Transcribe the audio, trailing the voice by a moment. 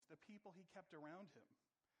kept around him.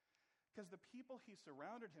 Because the people he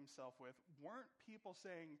surrounded himself with weren't people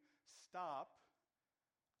saying, stop,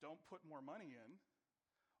 don't put more money in.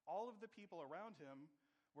 All of the people around him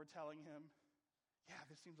were telling him, yeah,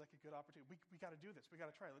 this seems like a good opportunity. We got to do this. We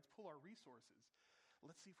got to try. Let's pull our resources.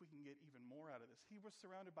 Let's see if we can get even more out of this. He was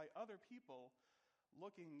surrounded by other people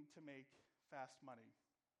looking to make fast money.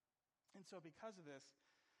 And so because of this,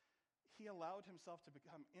 he allowed himself to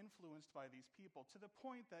become influenced by these people to the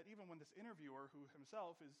point that even when this interviewer, who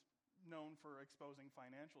himself is known for exposing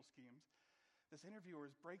financial schemes, this interviewer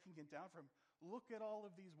is breaking it down for him. Look at all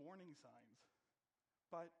of these warning signs.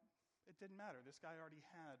 But it didn't matter. This guy already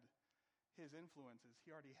had his influences.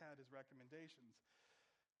 He already had his recommendations.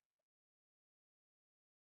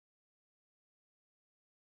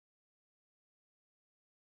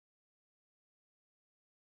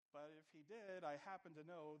 But if he did, I happen to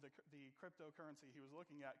know the cryptocurrency he was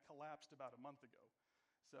looking at collapsed about a month ago.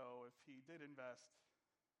 So if he did invest,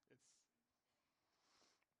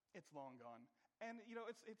 it's long gone. And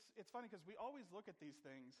it's funny because we always look at these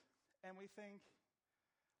things and we think,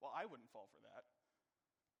 well, I wouldn't fall for that.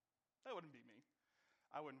 That wouldn't be me.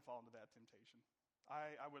 I wouldn't fall into that temptation.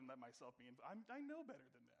 I wouldn't let myself be. I know better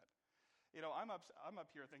than that. I'm up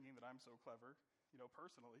here thinking that I'm so clever.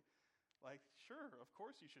 Personally. Like, sure, of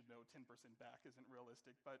course you should know 10% back isn't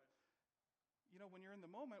realistic, but, when you're in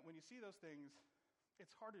the moment, when you see those things,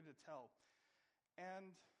 it's harder to tell.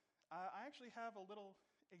 And I actually have a little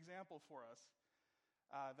example for us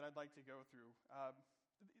that I'd like to go through.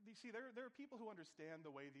 You see, there are people who understand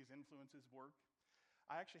the way these influences work.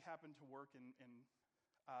 I actually happen to work in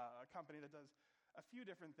a company that does a few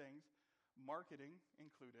different things, marketing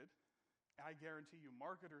included. I guarantee you,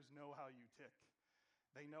 marketers know how you tick.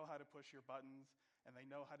 They know how to push your buttons, and they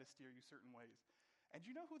know how to steer you certain ways. And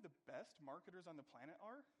do you know who the best marketers on the planet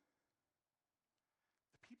are?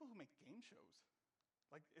 The people who make game shows.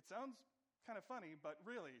 Like, it sounds kind of funny, but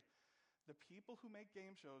really, the people who make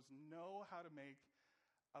game shows know how to make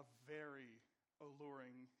a very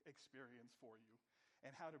alluring experience for you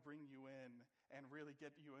and how to bring you in and really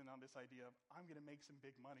get you in on this idea of, I'm going to make some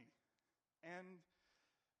big money. And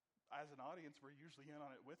as an audience, we're usually in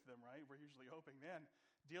on it with them, right? We're usually hoping, man,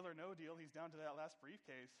 deal or no deal, he's down to that last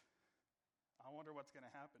briefcase. I wonder what's going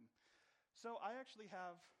to happen. So I actually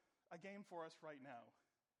have a game for us right now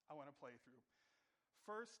I want to play through.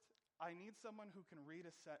 First, I need someone who can read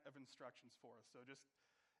a set of instructions for us. So just,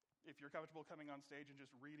 if you're comfortable coming on stage and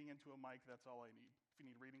just reading into a mic, that's all I need. If you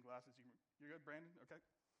need reading glasses, you're good, Brandon? Okay.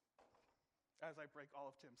 As I break all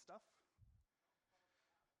of Tim's stuff.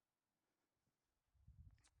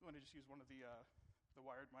 You want to just use one of the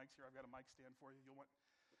wired mics here. I've got a mic stand for you. You'll want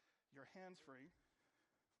your hands free.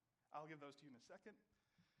 I'll give those to you in a second.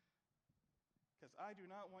 Because I do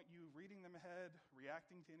not want you reading them ahead,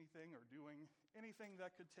 reacting to anything, or doing anything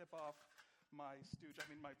that could tip off my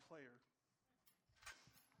player.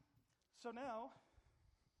 So now,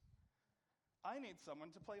 I need someone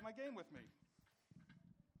to play my game with me.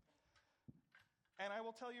 And I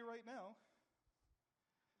will tell you right now,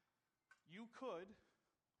 you could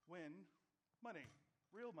win money,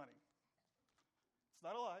 real money. It's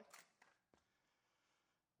not a lie.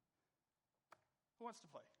 Who wants to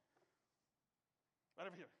play? Right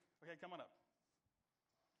over here. Okay, come on up.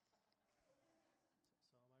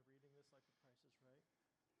 So am I reading this like The Price is Right?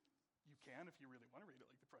 You can if you really want to read it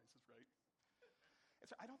like The Price is Right.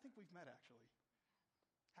 I don't think we've met, actually.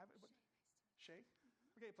 Shay?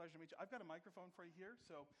 Mm-hmm. Okay, pleasure to meet you. I've got a microphone for you here,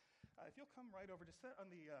 so if you'll come right over, just sit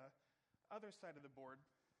on the other side of the board.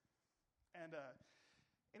 And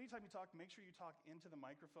anytime you talk, make sure you talk into the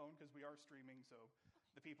microphone, because we are streaming, so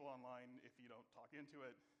the people online, if you don't talk into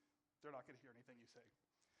it, they're not going to hear anything you say.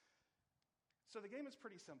 So the game is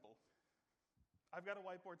pretty simple. I've got a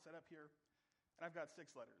whiteboard set up here, and I've got 6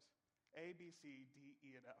 letters. A, B, C, D,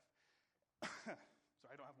 E, and F.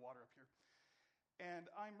 Sorry, I don't have water up here. And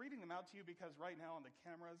I'm reading them out to you because right now on the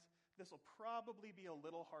cameras, this will probably be a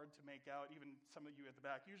little hard to make out, even some of you at the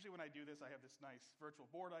back. Usually when I do this, I have this nice virtual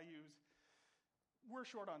board I use. We're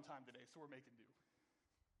short on time today, so we're making do.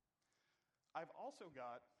 I've also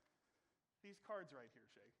got these cards right here,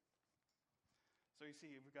 Shay. So you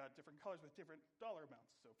see, we've got different colors with different dollar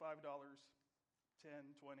amounts. So $5, $10,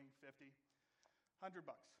 $20, $50, $100.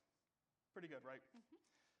 Pretty good, right? Mm-hmm.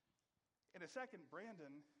 In a second,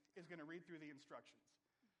 Brandon is going to read through the instructions.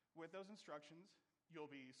 With those instructions, you'll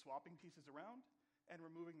be swapping pieces around and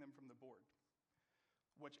removing them from the board.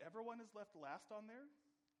 Whichever one is left last on there,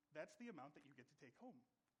 that's the amount that you get to take home.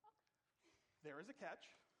 There is a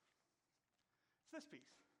catch. It's this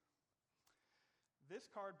piece. This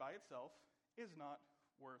card by itself is not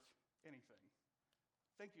worth anything.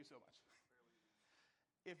 Thank you so much.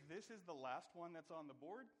 If this is the last one that's on the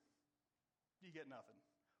board, you get nothing.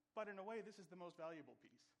 But in a way, this is the most valuable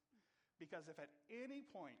piece. Because if at any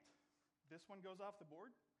point this one goes off the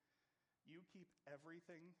board, you keep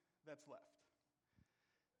everything that's left.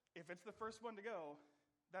 If it's the first one to go,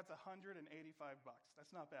 that's $185.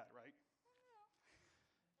 That's not bad, right?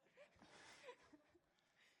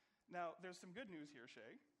 Now, there's some good news here,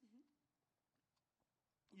 Shay.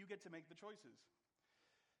 You get to make the choices.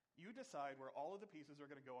 You decide where all of the pieces are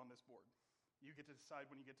going to go on this board. You get to decide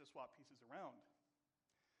when you get to swap pieces around.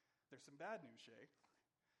 There's some bad news, Shay.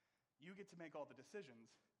 You get to make all the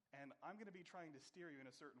decisions, and I'm going to be trying to steer you in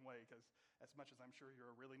a certain way because as much as I'm sure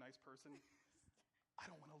you're a really nice person, I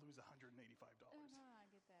don't want to lose $185. No, I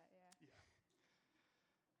get that, yeah. Yeah.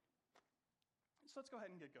 So let's go ahead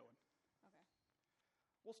and get going. Okay.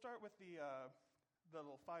 We'll start with the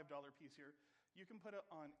little $5 piece here. You can put it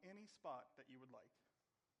on any spot that you would like.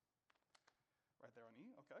 Right there on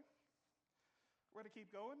E, okay. We're going to keep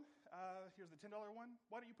going. Here's the $10 one.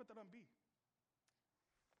 Why don't you put that on B?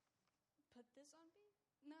 Put this on B?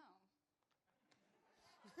 No.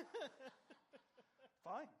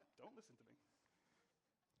 Fine. Don't listen to me.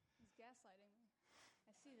 He's gaslighting me.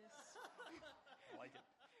 I see this. I like it.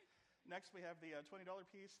 Next, we have the $20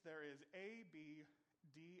 piece. There is A, B,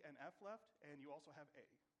 D, and F left, and you also have A.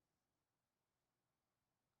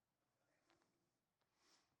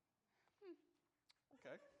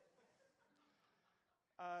 Okay.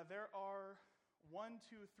 There are 1,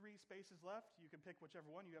 2, 3 spaces left. You can pick whichever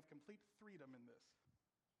one. You have complete freedom in this.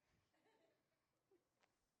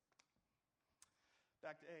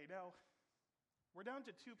 Back to A. Now, we're down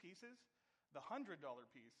to 2 pieces, the $100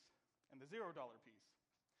 piece and the $0 piece.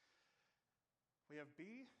 We have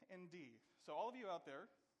B and D. So all of you out there,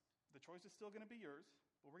 the choice is still going to be yours,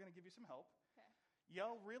 but we're going to give you some help. Okay.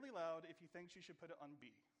 Yell really loud if you think she should put it on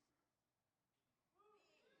B.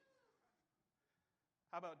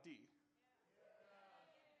 How about D?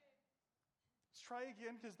 Let's try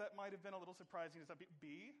again because that might have been a little surprising. Is that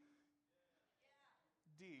B?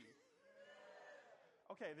 D.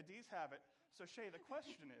 Okay, the D's have it. So Shay, the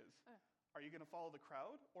question is, are you going to follow the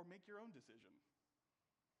crowd or make your own decision?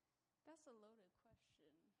 That's a loaded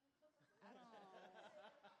question.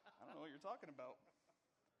 I don't know what you're talking about.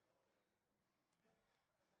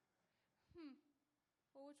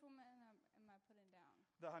 Well, which one am I putting down?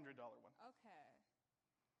 The $100 one. Okay.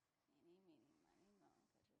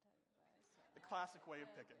 The classic way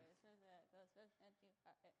of picking. Okay.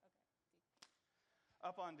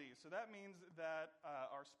 Up on D. So that means that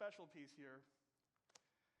our special piece here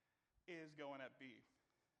is going at B.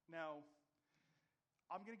 Now,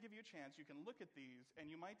 I'm going to give you a chance. You can look at these, and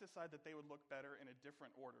you might decide that they would look better in a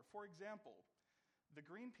different order. For example, the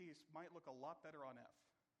green piece might look a lot better on F.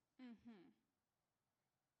 Mm-hmm.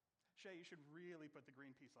 Shay, you should really put the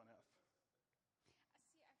green piece on F.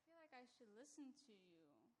 See, I feel like I should listen to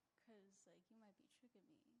you, because, you might be tricking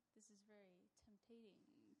me. This is very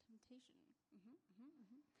temptation. Yes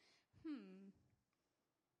or no?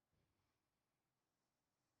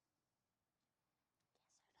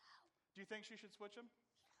 Do you think she should switch them?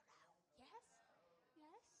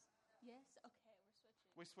 Yes. Okay, we're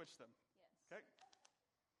switching. We switched them. Yes. Okay.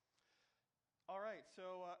 All right,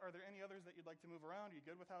 so are there any others that you'd like to move around? Are you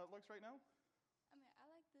good with how it looks right now? I mean, I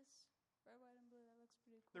like this red, white, and blue. That looks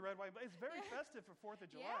pretty cool. The red, white, it's very festive for 4th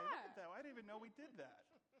of July. Yeah. Look at that. I didn't even know we did that.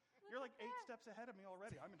 You're like 8 steps ahead of me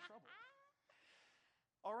already. I'm in trouble.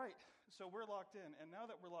 All right, so we're locked in. And now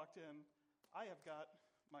that we're locked in, I have got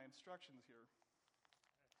my instructions here.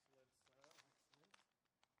 Excellent, sir. Excellent.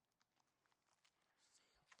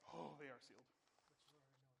 Oh, they are sealed.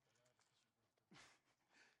 But you already know what they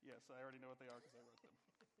are because you wrote them. Yes, I already know what they are because I wrote them.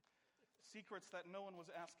 Secrets that no one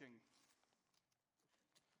was asking.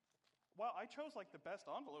 Wow, I chose the best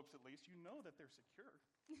envelopes at least. You know that they're secure.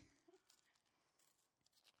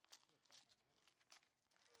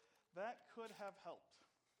 That could have helped.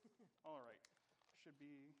 All right. Should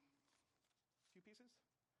be 2 pieces?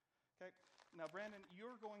 Okay. Now, Brandon,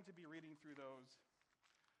 you're going to be reading through those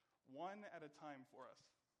one at a time for us.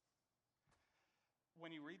 When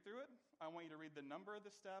you read through it, I want you to read the number of the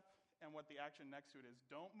step and what the action next to it is.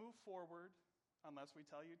 Don't move forward unless we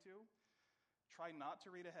tell you to. Try not to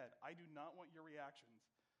read ahead. I do not want your reactions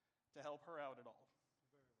to help her out at all.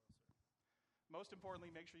 Very well, sir. Most importantly,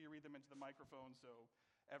 make sure you read them into the microphone so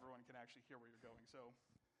everyone can actually hear where you're going. So,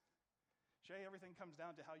 Shay, everything comes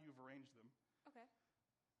down to how you've arranged them. Okay.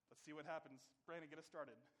 Let's see what happens. Brandon, get us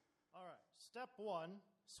started. All right. Step 1,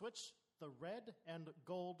 switch the red and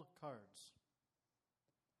gold cards.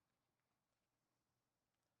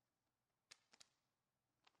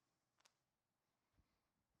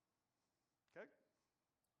 Okay?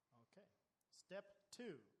 Step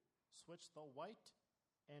 2, switch the white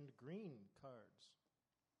and green cards.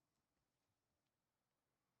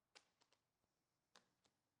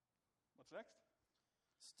 What's next?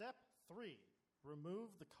 Step 3,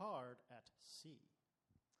 remove the card at C.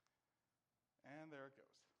 And there it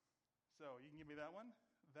goes. So you can give me that one.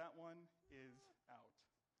 That one is out.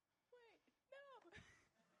 Wait, no. I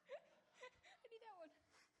need that one.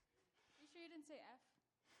 You sure you didn't say F?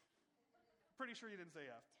 Pretty sure you didn't say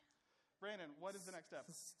F. Brandon, what is the next step?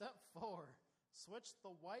 Step 4, switch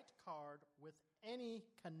the white card with any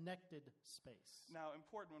connected space. Now,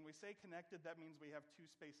 important, when we say connected, that means we have two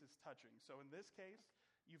spaces touching. So in this case,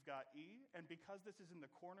 you've got E, and because this is in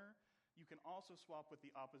the corner, you can also swap with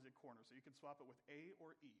the opposite corner. So you can swap it with A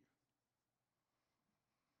or E.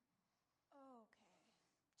 Okay.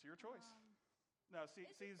 It's your choice. No,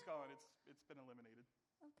 C's gone. It's been eliminated.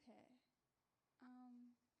 Okay.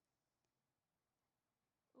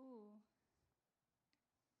 Ooh.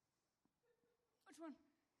 Which one?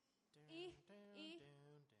 E? E?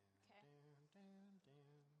 Okay. Thank you.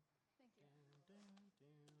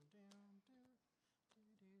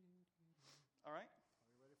 All right?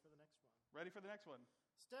 Are we ready for the next one? Ready for the next one?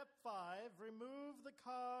 Step 5, remove the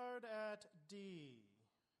card at D.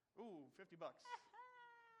 Ooh, $50.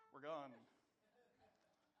 We're gone.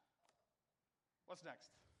 What's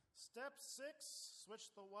next? Step 6,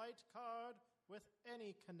 switch the white card with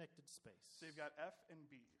any connected space. So you've got F and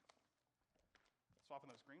B. Swapping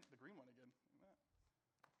the green one again. Look at that.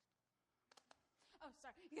 Oh,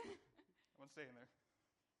 sorry. That one's staying there.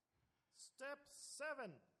 Step 7,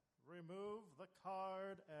 remove the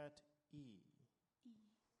card at E.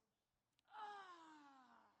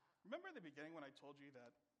 Ah. Remember in the beginning when I told you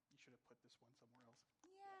that you should have put this one somewhere else?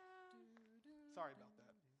 Yeah. Sorry about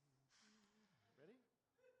that. Ready?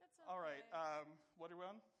 That's okay. All right. What are we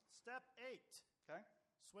on? Step 8, Okay.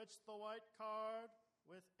 switch the white card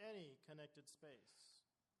with any connected space.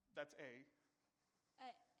 That's A.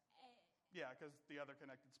 A. Yeah, because the other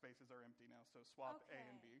connected spaces are empty now. So swap Okay. A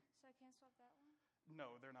and B. So I can't swap that one?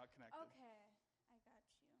 No, they're not connected. Okay. I got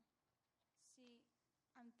you. See,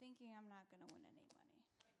 I'm thinking I'm not going to win any money.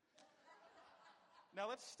 Now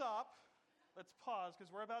let's stop. Let's pause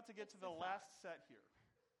because we're about to get to the last set here.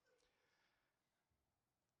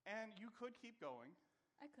 And you could keep going.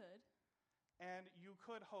 I could. And you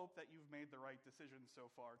could hope that you've made the right decision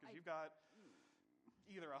so far because I- you've got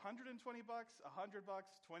either $120,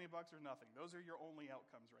 $100, $20, or nothing. Those are your only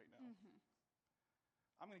outcomes right now. Mm-hmm.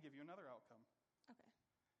 I'm going to give you another outcome. Okay.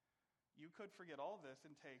 You could forget all this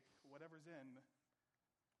and take whatever's in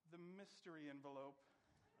the mystery envelope.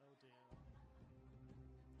 Oh, dear.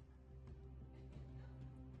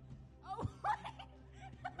 Oh,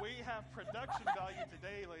 We have production value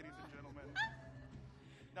today, ladies and gentlemen.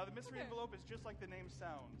 Now, the mystery Okay. envelope is just like the name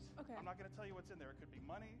sounds. Okay. I'm not going to tell you what's in there. It could be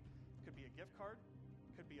money, it could be a gift card,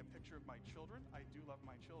 it could be a picture of my children. I do love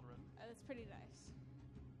my children. That's pretty nice.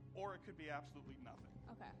 Or it could be absolutely nothing.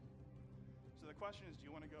 Okay. So the question is, do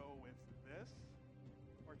you want to go with this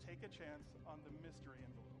or take a chance on the mystery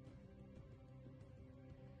envelope?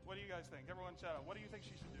 What do you guys think? Everyone shout out. What do you think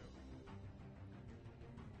she should do?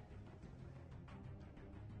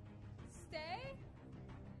 Stay?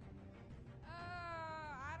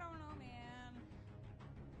 I don't know, man.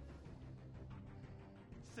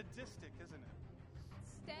 Sadistic, isn't it?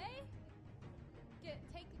 Stay?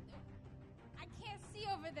 Take. I can't see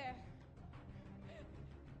over there.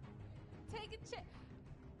 Take a chance.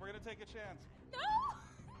 We're going to take a chance. No!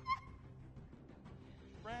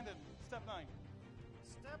 Brandon, step 9.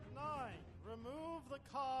 Step 9, remove the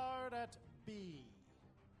card at B.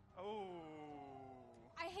 Oh.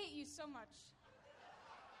 I hate you so much.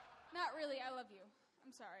 Not really, I love you.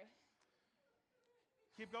 I'm sorry.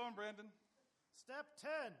 Keep going, Brandon. Step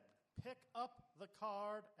 10, pick up the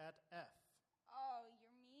card at F. Oh,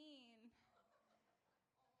 you're mean.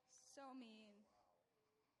 So mean.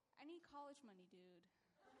 I need college money, dude.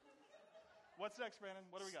 What's next, Brandon?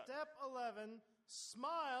 What do we got? Step 11,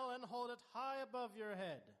 smile and hold it high above your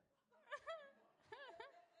head.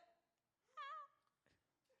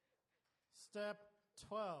 Step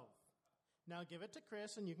 12, now give it to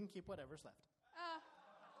Chris and you can keep whatever's left.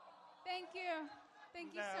 Thank you.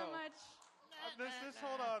 Thank you so No. much. This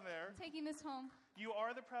hold on there. Taking this home. You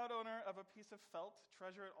are the proud owner of a piece of felt.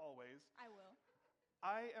 Treasure it always. I will.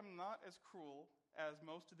 I am not as cruel as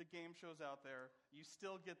most of the game shows out there. You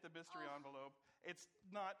still get the mystery envelope. It's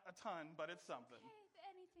not a ton, but it's something. Hey,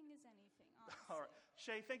 anything is anything, honestly. All right.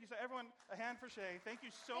 Shay, thank you. So everyone, a hand for Shay. Thank you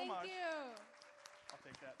so much. Thank you. I'll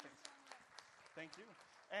take that. Thanks. Thank you.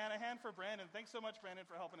 And a hand for Brandon. Thanks so much, Brandon,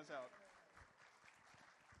 for helping us out.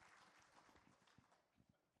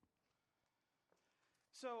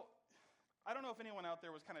 So I don't know if anyone out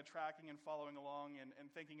there was kind of tracking and following along and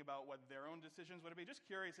thinking about what their own decisions would be. Just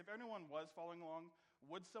curious, if anyone was following along,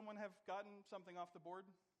 would someone have gotten something off the board?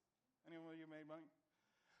 Anyone of you made money?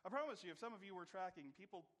 I promise you, if some of you were tracking,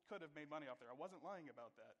 people could have made money off there. I wasn't lying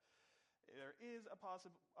about that. There is a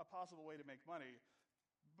possible way to make money,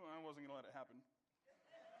 but I wasn't going to let it happen.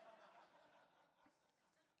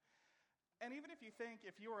 And even if you think,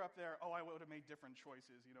 if you were up there, I would have made different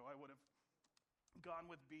choices. I would have gone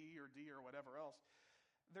with B or D or whatever else.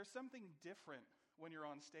 There's something different when you're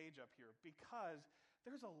on stage up here because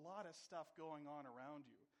there's a lot of stuff going on around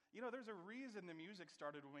you. There's a reason the music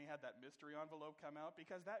started when we had that mystery envelope come out,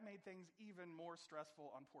 because that made things even more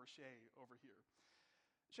stressful on poor Shay over here.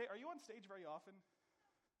 Shay, are you on stage very often?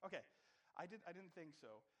 Okay, I didn't think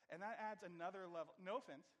so. And that adds another level. No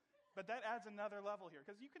offense, but that adds another level here,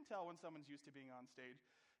 because you can tell when someone's used to being on stage.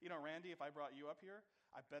 Randy, if I brought you up here,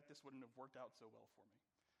 I bet this wouldn't have worked out so well for me,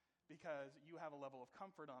 because you have a level of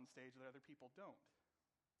comfort on stage that other people don't.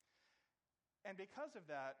 And because of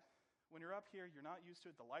that, when you're up here, you're not used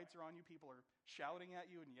to it. The lights are on you. People are shouting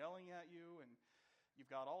at you and yelling at you, and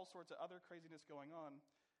you've got all sorts of other craziness going on.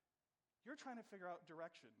 You're trying to figure out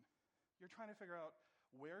direction. You're trying to figure out,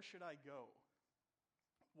 where should I go?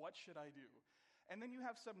 What should I do? And then you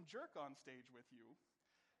have some jerk on stage with you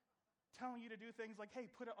telling you to do things like,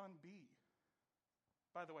 hey, put it on B.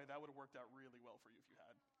 By the way, that would have worked out really well for you if you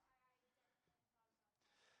had.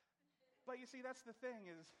 But you see, that's the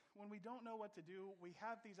thing, is when we don't know what to do, we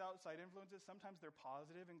have these outside influences. Sometimes they're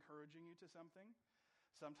positive, encouraging you to something.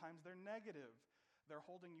 Sometimes they're negative. They're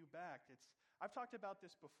holding you back. I've talked about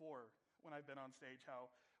this before when I've been on stage,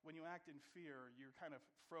 how when you act in fear, you're kind of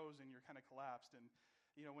frozen, you're kind of collapsed. And,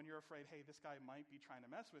 when you're afraid, hey, this guy might be trying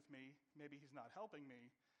to mess with me, maybe he's not helping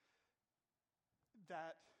me,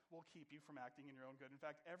 that will keep you from acting in your own good. In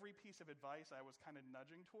fact, every piece of advice I was kind of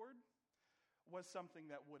nudging toward was something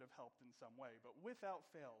that would have helped in some way. But without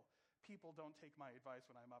fail, people don't take my advice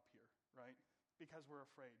when I'm up here, right? Because we're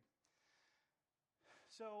afraid.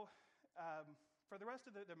 So for the rest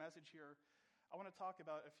of the message here, I want to talk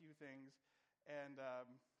about a few things. And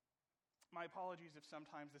my apologies if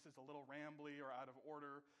sometimes this is a little rambly or out of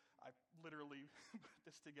order. I literally put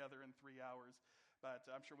this together in 3 hours. But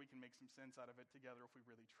I'm sure we can make some sense out of it together if we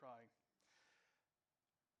really try.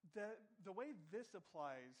 The way this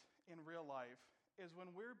applies in real life is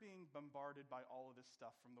when we're being bombarded by all of this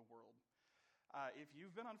stuff from the world. If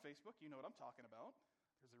you've been on Facebook, you know what I'm talking about.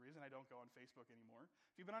 There's a reason I don't go on Facebook anymore.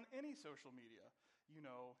 If you've been on any social media, you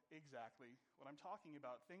know exactly what I'm talking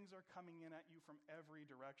about. Things are coming in at you from every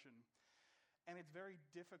direction. And it's very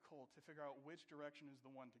difficult to figure out which direction is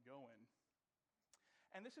the one to go in.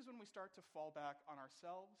 And this is when we start to fall back on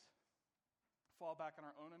ourselves, fall back on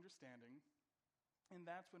our own understanding, and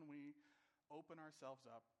that's when we open ourselves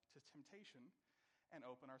up to temptation and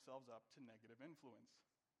open ourselves up to negative influence.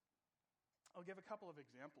 I'll give a couple of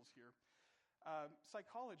examples here.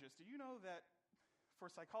 Psychologists, do you know that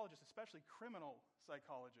for psychologists, especially criminal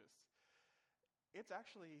psychologists, it's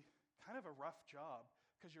actually kind of a rough job,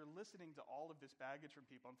 because you're listening to all of this baggage from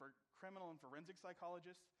people. And for criminal and forensic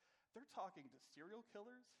psychologists, they're talking to serial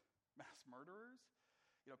killers, mass murderers,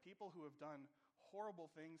 people who have done horrible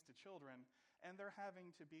things to children, and they're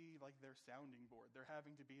having to be like their sounding board. They're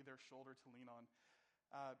having to be their shoulder to lean on.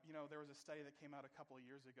 There was a study that came out a couple of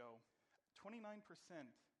years ago. 29%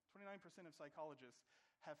 of psychologists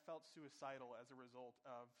have felt suicidal as a result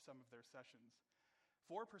of some of their sessions.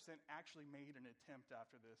 4% actually made an attempt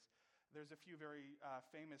after this. There's a few very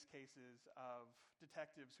famous cases of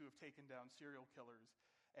detectives who have taken down serial killers,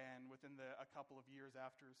 and within a couple of years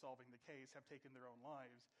after solving the case have taken their own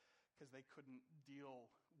lives because they couldn't deal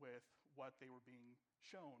with what they were being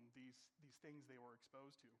shown, these things they were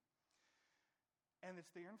exposed to. And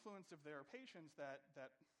it's the influence of their patients that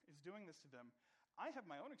is doing this to them. I have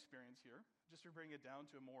my own experience here, just to bring it down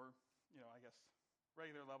to a more,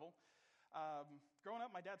 regular level. Growing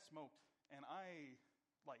up, my dad smoked, and I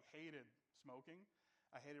hated smoking.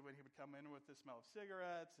 I hated when he would come in with the smell of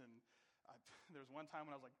cigarettes, and there was one time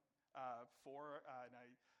when I was 4, and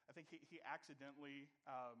I think he accidentally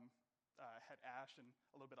had ash, and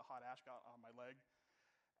a little bit of hot ash got on my leg.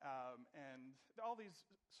 And all these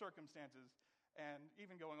circumstances, and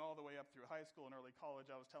even going all the way up through high school and early college,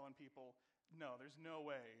 I was telling people, no, there's no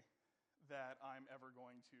way that I'm ever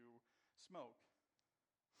going to smoke.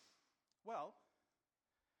 Well,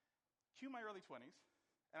 cue my early 20s,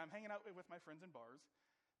 and I'm hanging out with my friends in bars.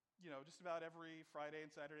 Just about every Friday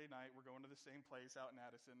and Saturday night, we're going to the same place out in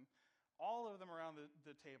Addison. All of them around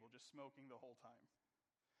the table, just smoking the whole time.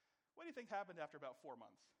 What do you think happened after about 4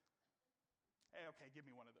 months? Hey, okay, give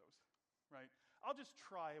me one of those. right? I'll just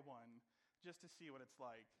try one just to see what it's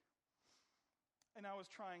like. And I was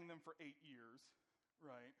trying them for 8 years,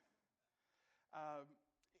 right?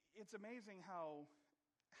 It's amazing how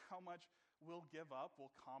much we'll give up,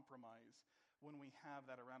 we'll compromise when we have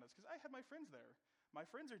that around us. Because I had my friends there. My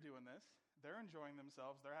friends are doing this. They're enjoying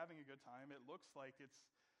themselves. They're having a good time. It looks like it's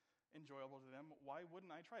enjoyable to them. Why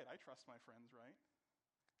wouldn't I try it? I trust my friends, right?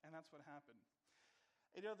 And that's what happened.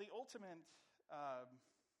 You know, the ultimate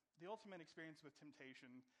experience with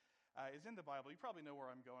temptation is in the Bible. You probably know where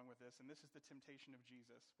I'm going with this, and this is the temptation of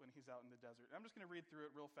Jesus when he's out in the desert. I'm just going to read through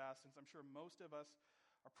it real fast, since I'm sure most of us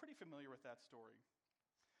are pretty familiar with that story.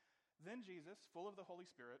 Then Jesus, full of the Holy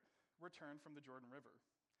Spirit, returned from the Jordan River.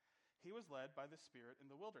 He was led by the Spirit in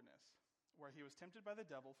the wilderness, where he was tempted by the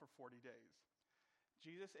devil for 40 days.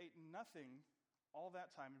 Jesus ate nothing all that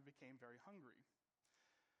time and became very hungry.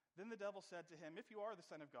 Then the devil said to him, "If you are the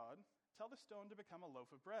Son of God, tell the stone to become a loaf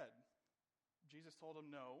of bread." Jesus told him,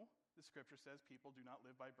 "No, the scripture says people do not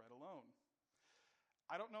live by bread alone."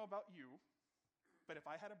 I don't know about you, but if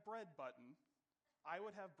I had a bread button, I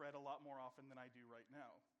would have bread a lot more often than I do right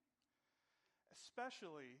now,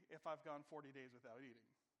 especially if I've gone 40 days without eating.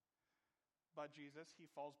 But Jesus, he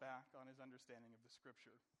falls back on his understanding of the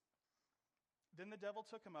scripture. Then the devil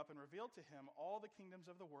took him up and revealed to him all the kingdoms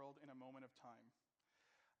of the world in a moment of time.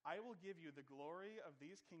 "I will give you the glory of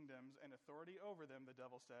these kingdoms and authority over them," the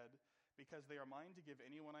devil said, "because they are mine to give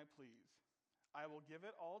anyone I please. I will give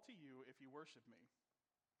it all to you if you worship me."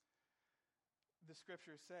 "The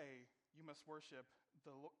scriptures say you must worship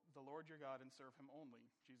the Lord your God and serve him only,"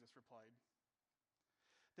 Jesus replied.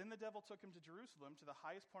 Then the devil took him to Jerusalem, to the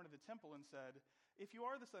highest point of the temple, and said, "If you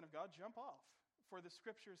are the Son of God, jump off. For the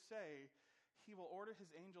scriptures say, he will order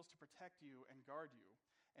his angels to protect you and guard you,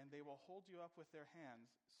 and they will hold you up with their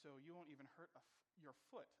hands, so you won't even hurt your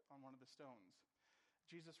foot on one of the stones."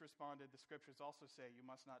 Jesus responded, "The scriptures also say you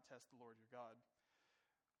must not test the Lord your God."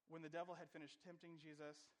 When the devil had finished tempting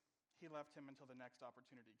Jesus, he left him until the next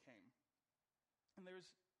opportunity came. And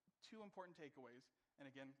there's 2 important takeaways. And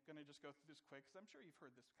again, going to just go through this quick, because I'm sure you've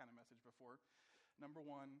heard this kind of message before. Number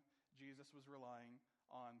 1, Jesus was relying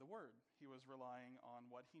on the Word. He was relying on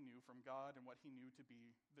what he knew from God and what he knew to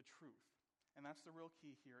be the truth. And that's the real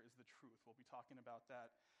key here, is the truth. We'll be talking about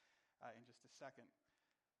that in just a second.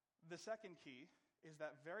 The second key is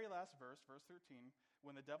that very last verse, verse 13,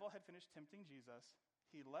 when the devil had finished tempting Jesus,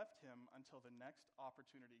 he left him until the next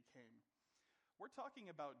opportunity came. We're talking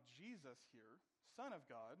about Jesus here, Son of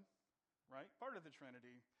God, right? Part of the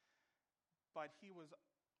Trinity, but he was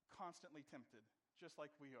constantly tempted, just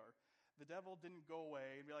like we are. The devil didn't go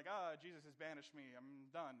away and be like, Jesus has banished me, I'm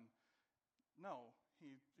done. No,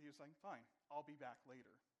 he was like, fine, I'll be back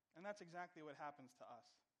later. And that's exactly what happens to us.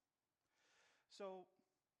 So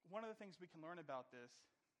one of the things we can learn about this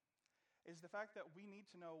is the fact that we need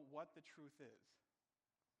to know what the truth is.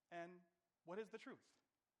 And what is the truth?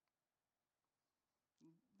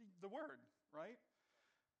 The Word, right?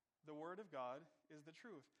 The Word of God is the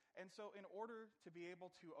truth. And so in order to be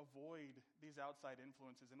able to avoid these outside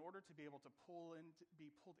influences, in order to be able to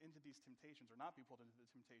be pulled into these temptations, or not be pulled into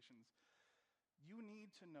the temptations, you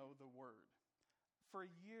need to know the Word. For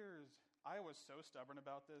years, I was so stubborn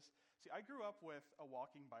about this. See, I grew up with a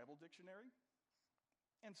walking Bible dictionary,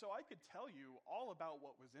 and so I could tell you all about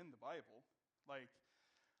what was in the Bible. Like,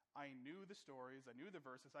 I knew the stories, I knew the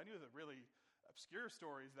verses, I knew the really obscure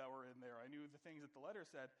stories that were in there, I knew the things that the letter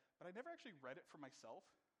said, but I never actually read it for myself.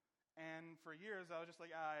 And for years, I was just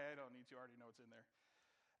like, I don't need to, I already know what's in there.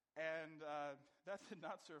 And that did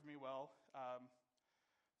not serve me well.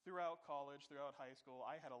 Throughout college, throughout high school,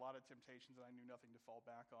 I had a lot of temptations and I knew nothing to fall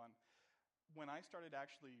back on. When I started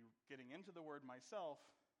actually getting into the Word myself,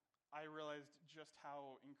 I realized just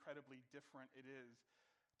how incredibly different it is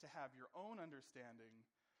to have your own understanding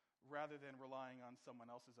rather than relying on someone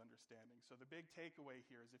else's understanding. So the big takeaway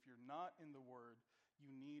here is if you're not in the Word,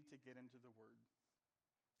 you need to get into the Word.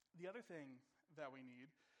 The other thing that we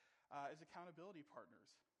need is accountability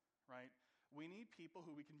partners, right? We need people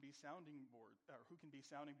who can be sounding boards for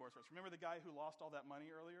us. Remember the guy who lost all that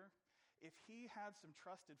money earlier? If he had some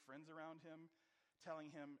trusted friends around him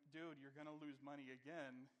telling him, dude, you're going to lose money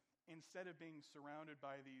again, instead of being surrounded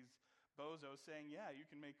by these bozos saying, yeah, you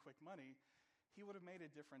can make quick money, he would have made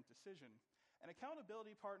a different decision. And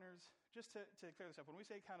accountability partners, just to clear this up, when we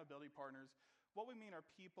say accountability partners, what we mean are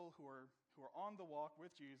people who are on the walk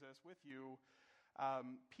with Jesus, with you,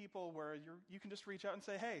 people where you can just reach out and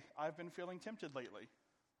say, hey, I've been feeling tempted lately.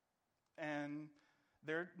 And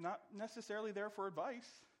they're not necessarily there for advice.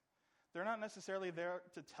 They're not necessarily there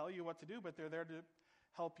to tell you what to do, but they're there to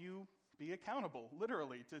help you be accountable,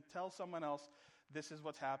 literally, to tell someone else, this is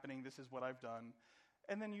what's happening, this is what I've done.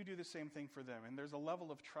 And then you do the same thing for them. And there's a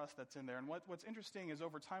level of trust that's in there. And what's interesting is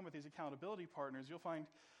over time with these accountability partners, you'll find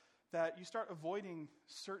that you start avoiding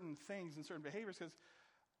certain things and certain behaviors because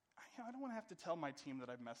I don't want to have to tell my team that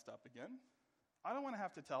I've messed up again. I don't want to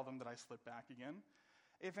have to tell them that I slipped back again.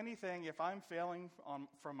 If anything, if I'm failing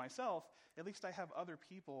from myself, at least I have other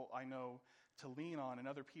people I know to lean on and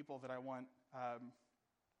other people that I want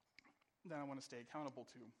to stay accountable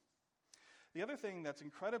to. The other thing that's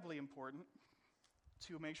incredibly important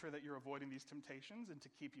to make sure that you're avoiding these temptations and to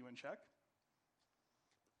keep you in check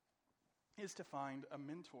is to find a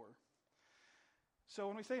mentor. So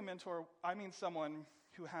when we say mentor, I mean someone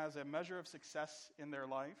who has a measure of success in their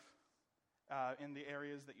life, in the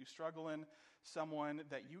areas that you struggle in, someone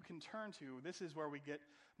that you can turn to. This is where we get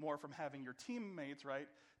more from having your teammates, right,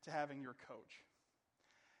 to having your coach.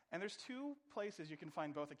 And there's two places you can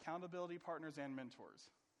find both accountability partners and mentors,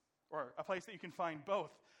 or a place that you can find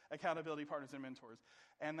both accountability partners and mentors,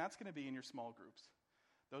 and that's going to be in your small groups.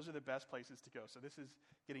 Those are the best places to go. So this is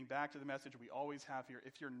getting back to the message we always have here.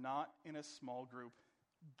 If you're not in a small group,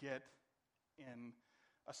 get in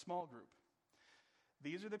a small group.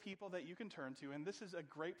 These are the people that you can turn to, and this is a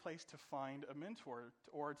great place to find a mentor,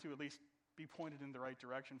 or to at least be pointed in the right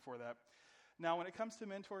direction for that. Now, when it comes to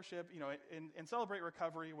mentorship, in Celebrate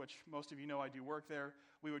Recovery, which most of you know I do work there,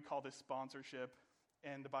 we would call this sponsorship.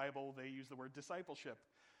 In the Bible, they use the word discipleship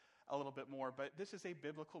a little bit more, but this is a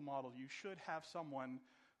biblical model. You should have someone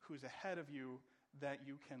who's ahead of you that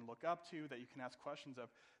you can look up to, that you can ask questions of.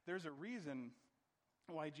 There's a reason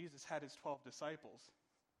why Jesus had his 12 disciples.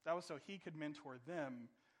 That was so he could mentor them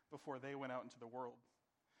before they went out into the world.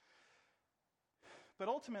 But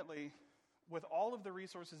ultimately, with all of the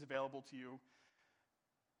resources available to you,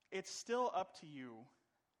 it's still up to you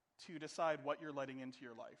to decide what you're letting into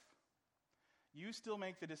your life. You still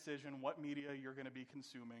make the decision what media you're going to be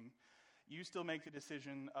consuming. You still make the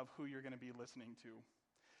decision of who you're going to be listening to.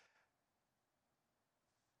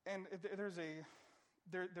 And there's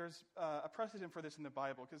a precedent for this in the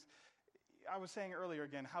Bible, because I was saying earlier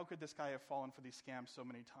again, how could this guy have fallen for these scams so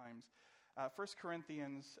many times? 1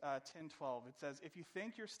 Corinthians 10:12, it says, if you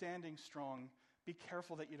think you're standing strong, be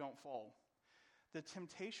careful that you don't fall. The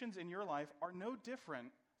temptations in your life are no different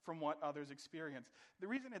from what others experience. The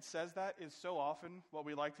reason it says that is so often what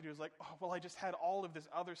we like to do is like, oh, well, I just had all of this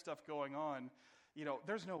other stuff going on.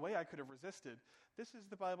 There's no way I could have resisted. This is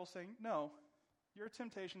the Bible saying, no, your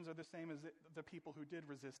temptations are the same as the people who did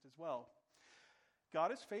resist as well.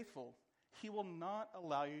 God is faithful. He will not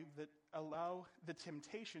allow the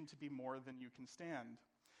temptation to be more than you can stand.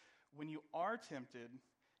 When you are tempted,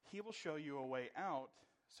 he will show you a way out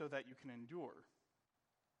so that you can endure.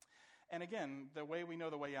 And again, the way we know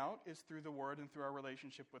the way out is through the Word and through our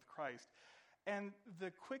relationship with Christ. And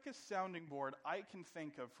the quickest sounding board I can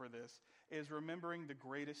think of for this is remembering the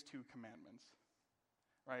greatest 2 commandments.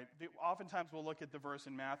 Right? Oftentimes we'll look at the verse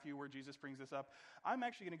in Matthew where Jesus brings this up. I'm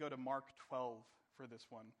actually going to go to Mark 12 for this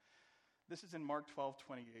one. This is in Mark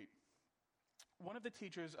 12:28. One of the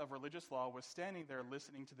teachers of religious law was standing there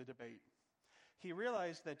listening to the debate. He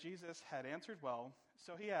realized that Jesus had answered well,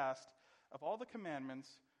 so he asked, of all the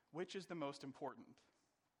commandments, which is the most important?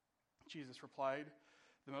 Jesus replied,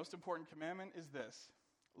 the most important commandment is this.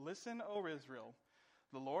 Listen, O Israel,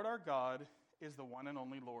 the Lord our God is the one and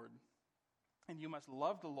only Lord. And you must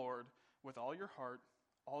love the Lord with all your heart,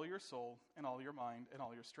 all your soul, and all your mind, and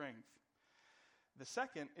all your strength. The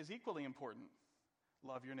second is equally important.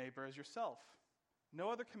 Love your neighbor as yourself. No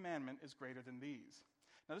other commandment is greater than these.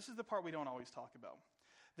 Now, this is the part we don't always talk about.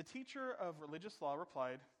 The teacher of religious law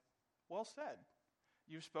replied, well said.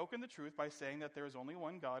 You've spoken the truth by saying that there is only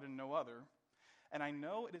one God and no other. And I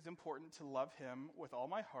know it is important to love him with all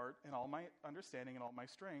my heart and all my understanding and all my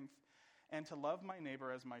strength, and to love my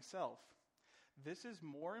neighbor as myself. This is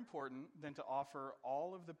more important than to offer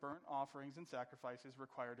all of the burnt offerings and sacrifices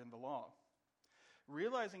required in the law.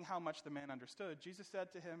 Realizing how much the man understood, Jesus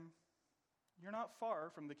said to him, you're not far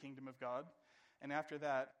from the kingdom of God. And after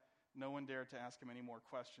that, no one dared to ask him any more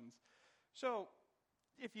questions. So,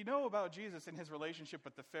 if you know about Jesus and his relationship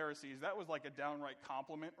with the Pharisees, that was like a downright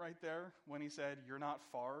compliment right there when he said, you're not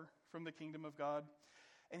far from the kingdom of God.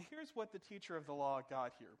 And here's what the teacher of the law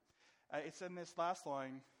got here. It's in this last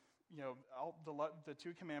line, the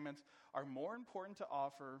 2 commandments are more important to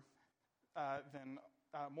offer than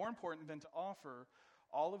to offer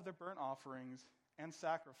all of the burnt offerings and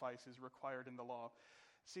sacrifices required in the law.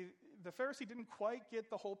 See, the Pharisee didn't quite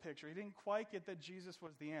get the whole picture. He didn't quite get that Jesus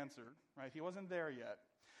was the answer, right? He wasn't there yet.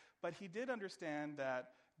 But he did understand that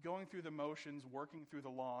going through the motions, working through the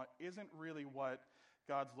law, isn't really what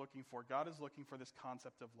God's looking for. God is looking for this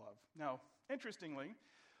concept of love. Now, interestingly,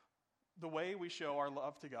 the way we show our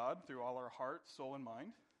love to God through all our heart, soul, and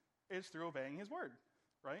mind is through obeying his word,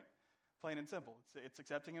 right? Plain and simple. It's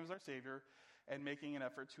accepting him as our Savior and making an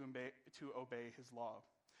effort to obey his law.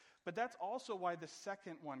 But that's also why the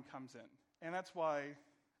second one comes in. And that's why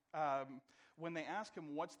when they ask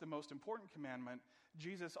him what's the most important commandment,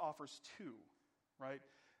 Jesus offers two, right?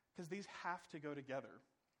 Because these have to go together.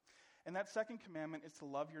 And that second commandment is to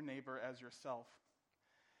love your neighbor as yourself.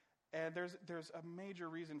 And there's a major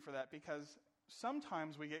reason for that, because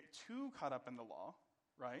sometimes we get too caught up in the law,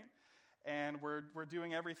 right? And we're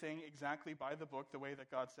doing everything exactly by the book, the way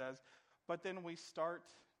that God says, but then we start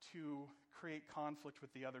to create conflict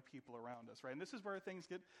with the other people around us, right? And this is where things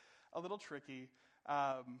get a little tricky.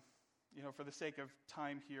 For the sake of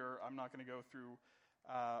time here, I'm not going to go through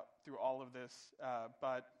all of this,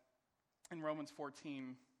 but in Romans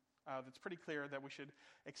 14, it's pretty clear that we should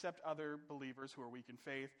accept other believers who are weak in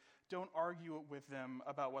faith. Don't argue with them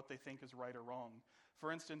about what they think is right or wrong.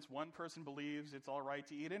 For instance, one person believes it's all right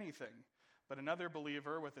to eat anything, but another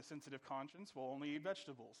believer with a sensitive conscience will only eat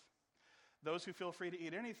vegetables. Those who feel free to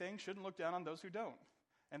eat anything shouldn't look down on those who don't.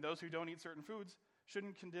 And those who don't eat certain foods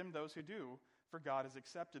shouldn't condemn those who do, for God has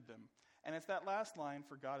accepted them. And it's that last line,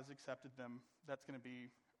 for God has accepted them, that's going to be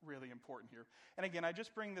really important here. And again, I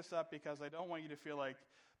just bring this up because I don't want you to feel like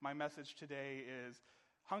my message today is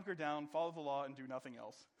hunker down, follow the law, and do nothing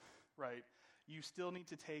else, right? You still need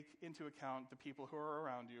to take into account the people who are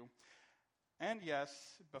around you. And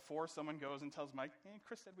yes, before someone goes and tells Mike, hey,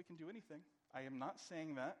 Chris said we can do anything, I am not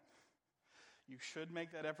saying that. You should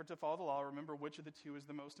make that effort to follow the law. Remember which of the two is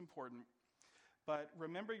the most important. But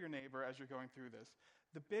remember your neighbor as you're going through this.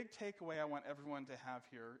 The big takeaway I want everyone to have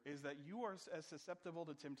here is that you are as susceptible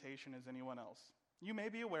to temptation as anyone else. You may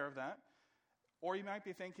be aware of that, or you might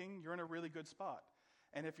be thinking you're in a really good spot.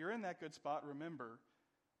 And if you're in that good spot, remember,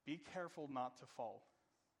 be careful not to fall.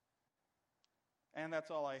 And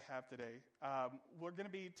that's all I have today. We're going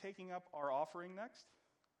to be taking up our offering next.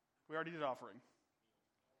 We already did offering.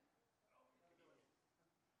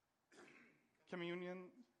 Communion,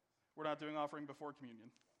 we're not doing offering before communion.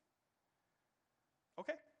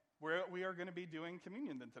 Okay, we are going to be doing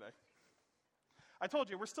communion then today. I told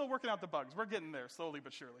you, we're still working out the bugs. We're getting there, slowly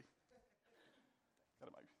but surely. Got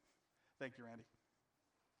a mic. Thank you, Randy.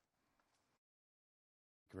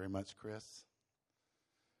 Thank you very much, Chris.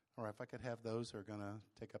 All right, if I could have those who are going to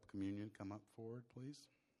take up communion come up forward, please.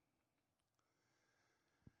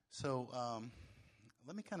 So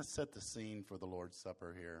let me kind of set the scene for the Lord's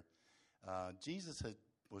Supper here. Jesus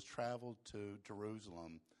was traveled to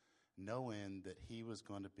Jerusalem knowing that he was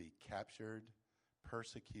going to be captured,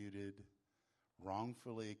 persecuted,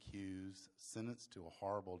 wrongfully accused, sentenced to a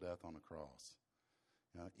horrible death on a cross.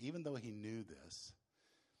 Even though he knew this,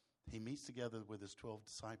 he meets together with his 12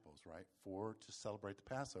 disciples, right, to celebrate the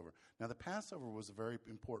Passover. Now, the Passover was a very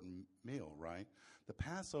important meal, right? The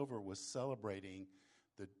Passover was celebrating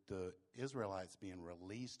the Israelites being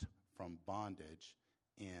released from bondage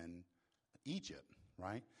in Egypt,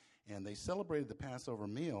 right? And they celebrated the Passover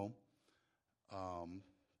meal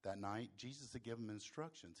that night. Jesus had given them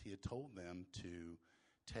instructions. He had told them to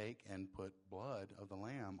take and put blood of the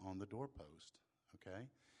lamb on the doorpost, okay?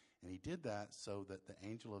 And he did that so that the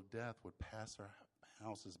angel of death would pass their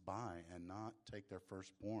houses by and not take their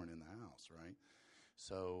firstborn in the house, right?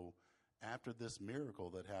 So after this miracle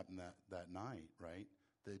that happened that night, right,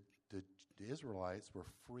 the Israelites were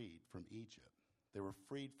freed from Egypt. They were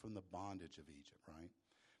freed from the bondage of Egypt, right?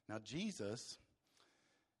 Now, Jesus,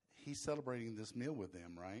 he's celebrating this meal with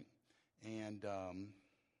them, right? And get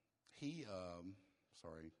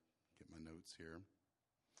my notes here.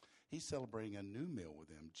 He's celebrating a new meal with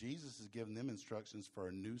them. Jesus is giving them instructions for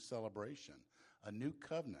a new celebration, a new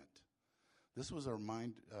covenant. This was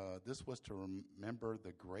to remember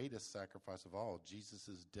the greatest sacrifice of all,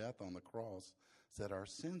 Jesus' death on the cross, so that our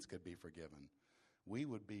sins could be forgiven. We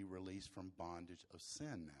would be released from bondage of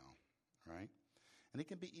sin now, right? And it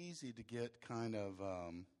can be easy to get kind of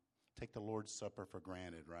take the Lord's Supper for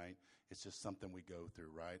granted, right? It's just something we go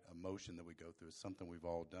through, right? A motion that we go through. It's something we've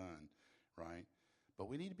all done, right? But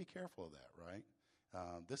we need to be careful of that, right?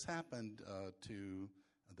 This happened to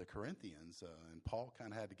the Corinthians, and Paul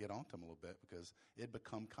kind of had to get onto them a little bit because it had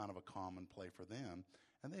become kind of a common play for them,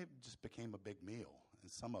 and they just became a big meal. And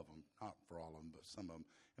some of them, not for all of them, but some of them.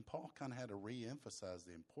 And Paul kind of had to re-emphasize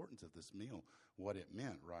the importance of this meal, what it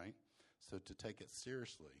meant, right? So to take it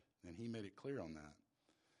seriously, and he made it clear on that.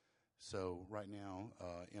 So right now,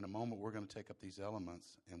 in a moment, we're going to take up these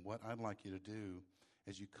elements, and what I'd like you to do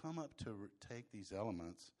as you come up to take these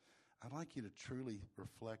elements, I'd like you to truly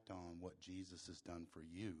reflect on what Jesus has done for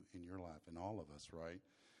you in your life and all of us, right?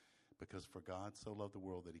 Because for God so loved the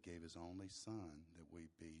world that he gave his only son that we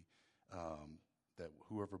be, that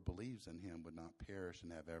whoever believes in him would not perish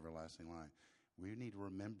and have everlasting life. We need to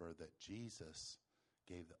remember that Jesus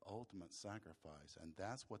gave the ultimate sacrifice, and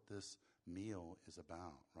that's what this meal is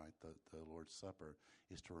about, right? The Lord's Supper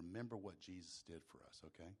is to remember what Jesus did for us,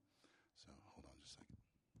 okay? So hold on just a second.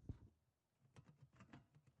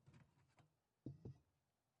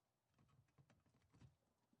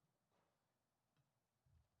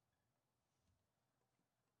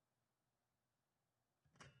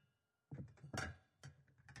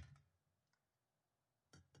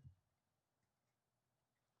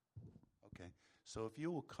 Okay, so if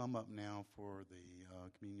you will come up now for the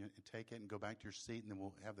communion and take it and go back to your seat, and then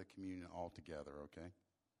we'll have the communion all together, okay?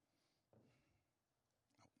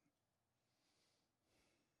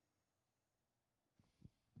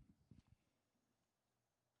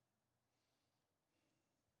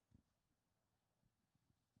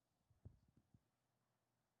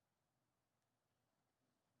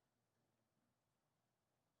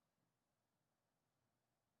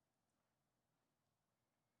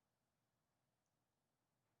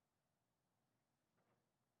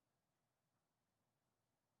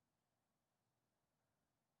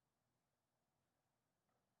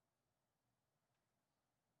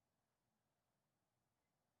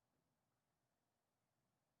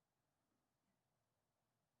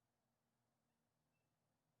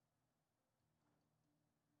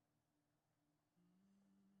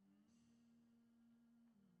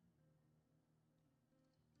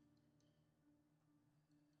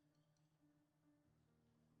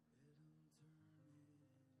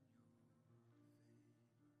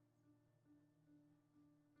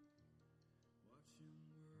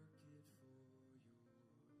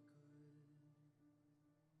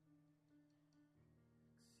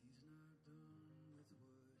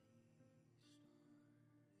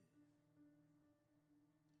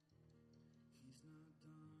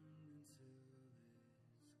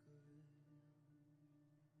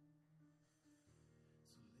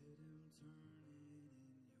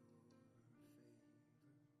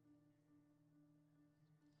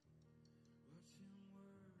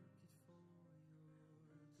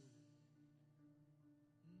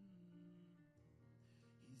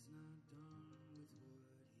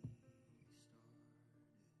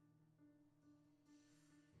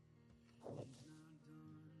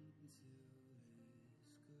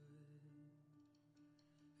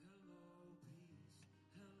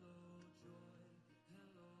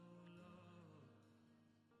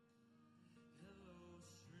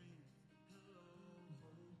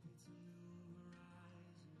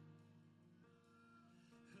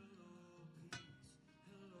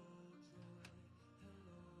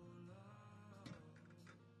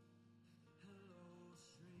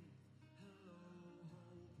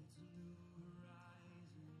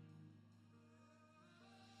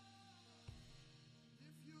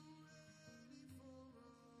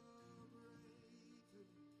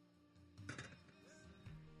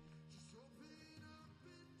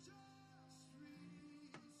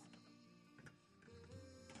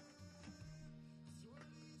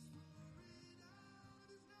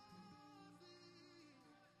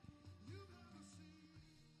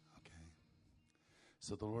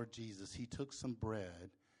 So the Lord Jesus, he took some bread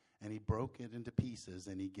and he broke it into pieces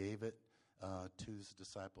and he gave it to his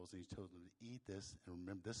disciples, and he told them to eat this and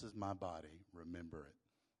remember, this is my body, remember it.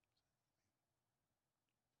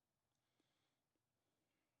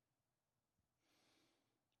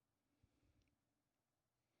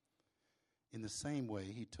 In the same way,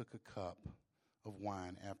 he took a cup of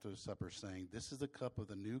wine after the supper, saying, "This is the cup of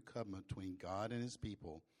the new covenant between God and his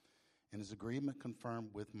people, and his agreement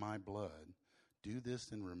confirmed with my blood. Do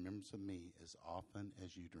this in remembrance of me as often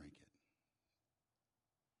as you drink it."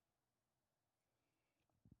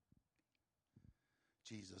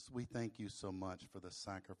 Jesus, we thank you so much for the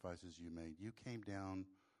sacrifices you made. You came down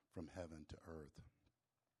from heaven to earth.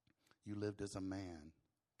 You lived as a man,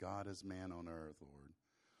 God as man on earth, Lord.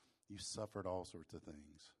 You suffered all sorts of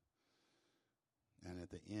things. And at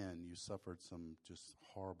the end, you suffered some just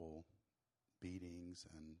horrible beatings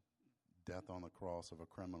and death on the cross of a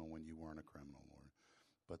criminal when you weren't a criminal, Lord.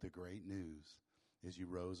 But the great news is you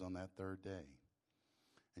rose on that third day.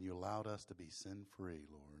 And you allowed us to be sin-free,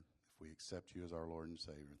 Lord, if we accept you as our Lord and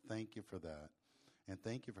Savior. Thank you for that. And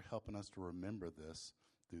thank you for helping us to remember this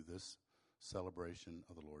through this celebration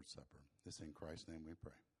of the Lord's Supper. This in Christ's name we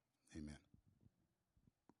pray. Amen.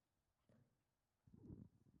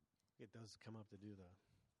 It does come up to do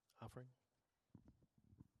the offering.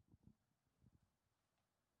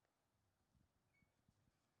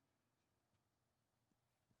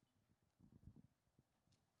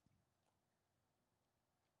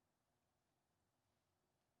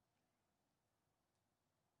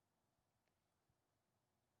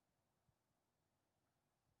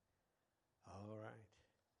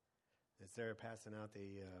 as they're passing out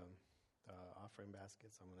the offering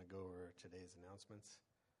baskets, I'm going to go over today's announcements.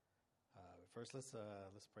 But first, let's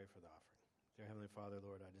pray for the offering. Dear Heavenly Father,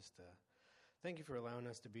 Lord, I just thank you for allowing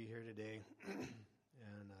us to be here today.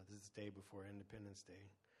 And this is the day before Independence Day.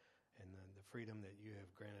 And the freedom that you have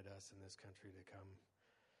granted us in this country to come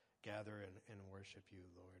gather and worship you,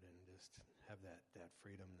 Lord, and just have that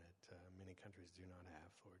freedom that many countries do not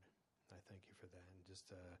have, Lord. I thank you for that. And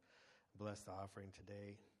just bless the offering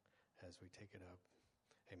today as we take it up.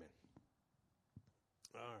 Amen.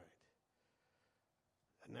 All right.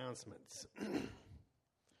 Announcements.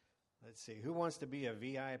 Let's see. Who wants to be a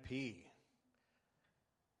VIP?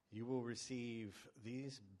 You will receive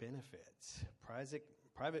these benefits: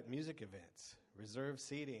 private music events, reserved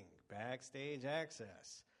seating, backstage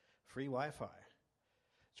access, free Wi-Fi.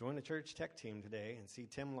 Join the church tech team today and see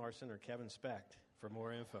Tim Larson or Kevin Specht for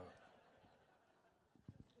more info.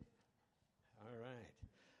 All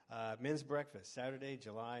right. Men's breakfast, Saturday,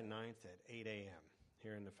 July 9th at 8 a.m.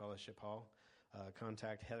 here in the fellowship hall.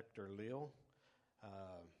 Contact Hector Leal.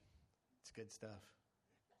 It's good stuff.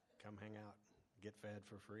 Come hang out. Get fed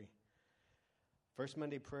for free. First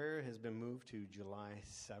Monday prayer has been moved to July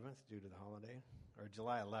 7th due to the holiday. Or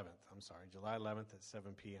July 11th, I'm sorry. July 11th at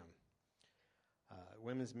 7 p.m.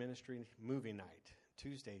 Women's Ministry Movie Night,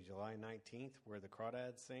 Tuesday, July 19th, where the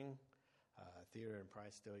Crawdads sing. Theater and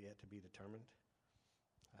price still yet to be determined.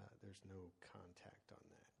 There's no contact on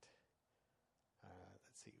that.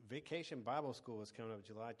 Let's see. Vacation Bible School is coming up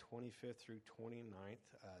July 25th through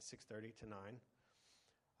 29th, 6:30 to 9.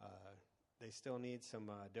 They still need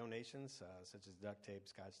some donations, such as duct tape,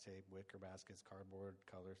 scotch tape, wicker baskets, cardboard,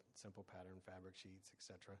 color, simple pattern, fabric sheets,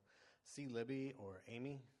 etc. See Libby or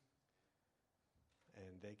Amy,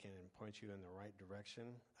 and they can point you in the right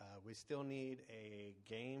direction. We still need a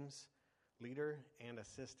games leader and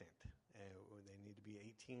assistant. They need to be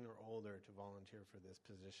 18 or older to volunteer for this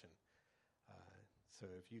position. So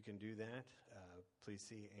if you can do that, please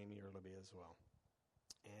see Amy or Libby as well.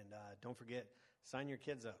 And don't forget, sign your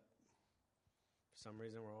kids up. For some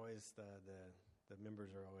reason, we're always the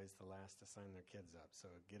members are always the last to sign their kids up. So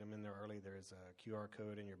get them in there early. There's a QR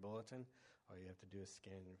code in your bulletin. All you have to do is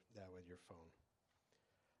scan that with your phone.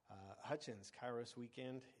 Hutchins Kairos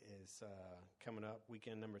Weekend is coming up,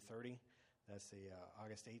 weekend number 30. That's the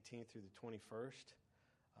August 18th through the 21st.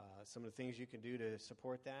 Some of the things you can do to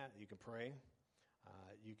support that: you can pray,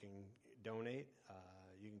 you can donate,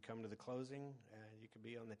 you can come to the closing, and you can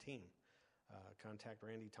be on the team. Contact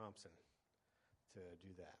Randy Thompson to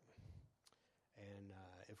do that. And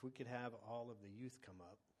if we could have all of the youth come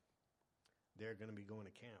up, they're going to be going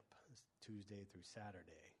to camp Tuesday through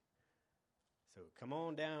Saturday. So come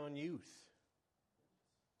on down, youth.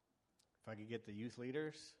 If I could get the youth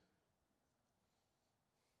leaders.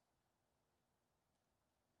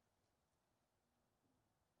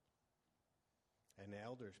 And the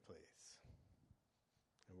elders, please.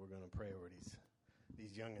 And we're going to pray over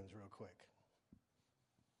these youngins real quick.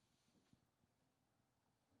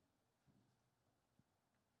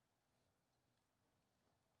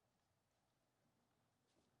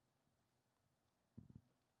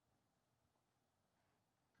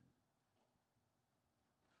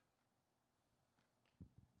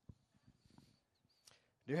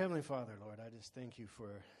 Dear Heavenly Father, Lord, I just thank you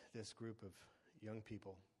for this group of young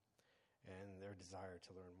people and their desire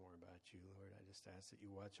to learn more about you, Lord. I just ask that you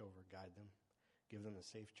watch over, guide them, give them a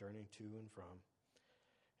safe journey to and from,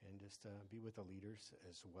 and just be with the leaders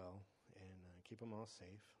as well, and keep them all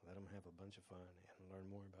safe. Let them have a bunch of fun and learn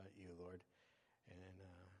more about you, Lord. And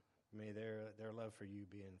may their love for you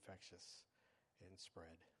be infectious and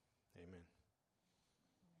spread. Amen.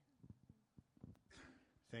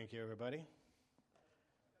 Thank you, everybody.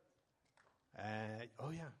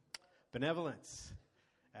 Benevolence.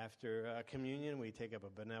 After communion, we take up a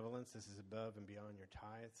benevolence. This is above and beyond your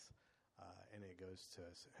tithes, and it goes to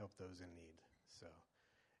help those in need. So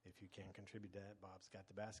if you can contribute to that, Bob's got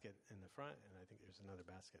the basket in the front, and I think there's another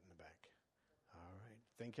basket in the back. All right.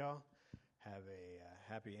 Thank y'all. Have a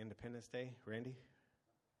happy Independence Day. Randy?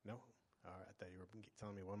 No? All right. I thought you were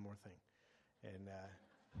telling me one more thing. And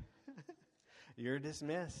you're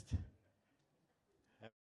dismissed.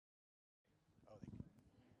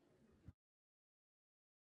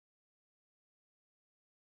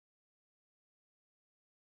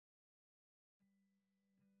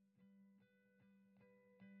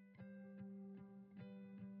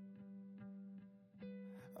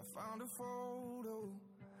 I found a photo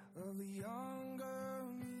of a younger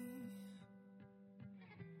me.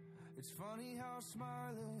 It's funny how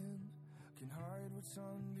smiling can hide what's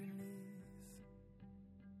underneath.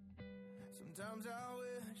 Sometimes I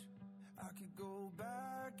wish I could go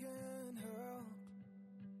back and help.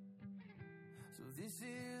 So this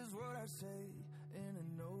is what I say in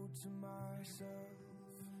a note to myself.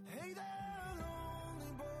 Hey there,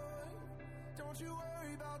 lonely boy, don't you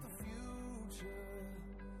worry about the future.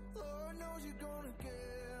 Lord knows you're gonna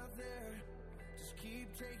get there. Just keep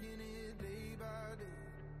taking it day by day.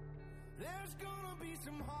 There's gonna be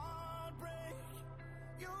some heartbreak.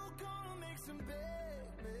 You're gonna make some big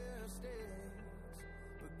mistakes.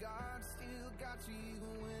 But God still got you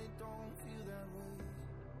even when it don't feel that way.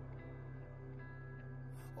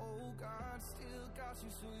 Oh, God still got you,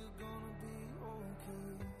 so you're gonna be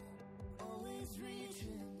okay. Always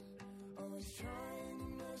reaching, always trying to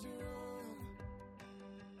measure up.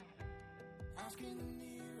 Asking the need.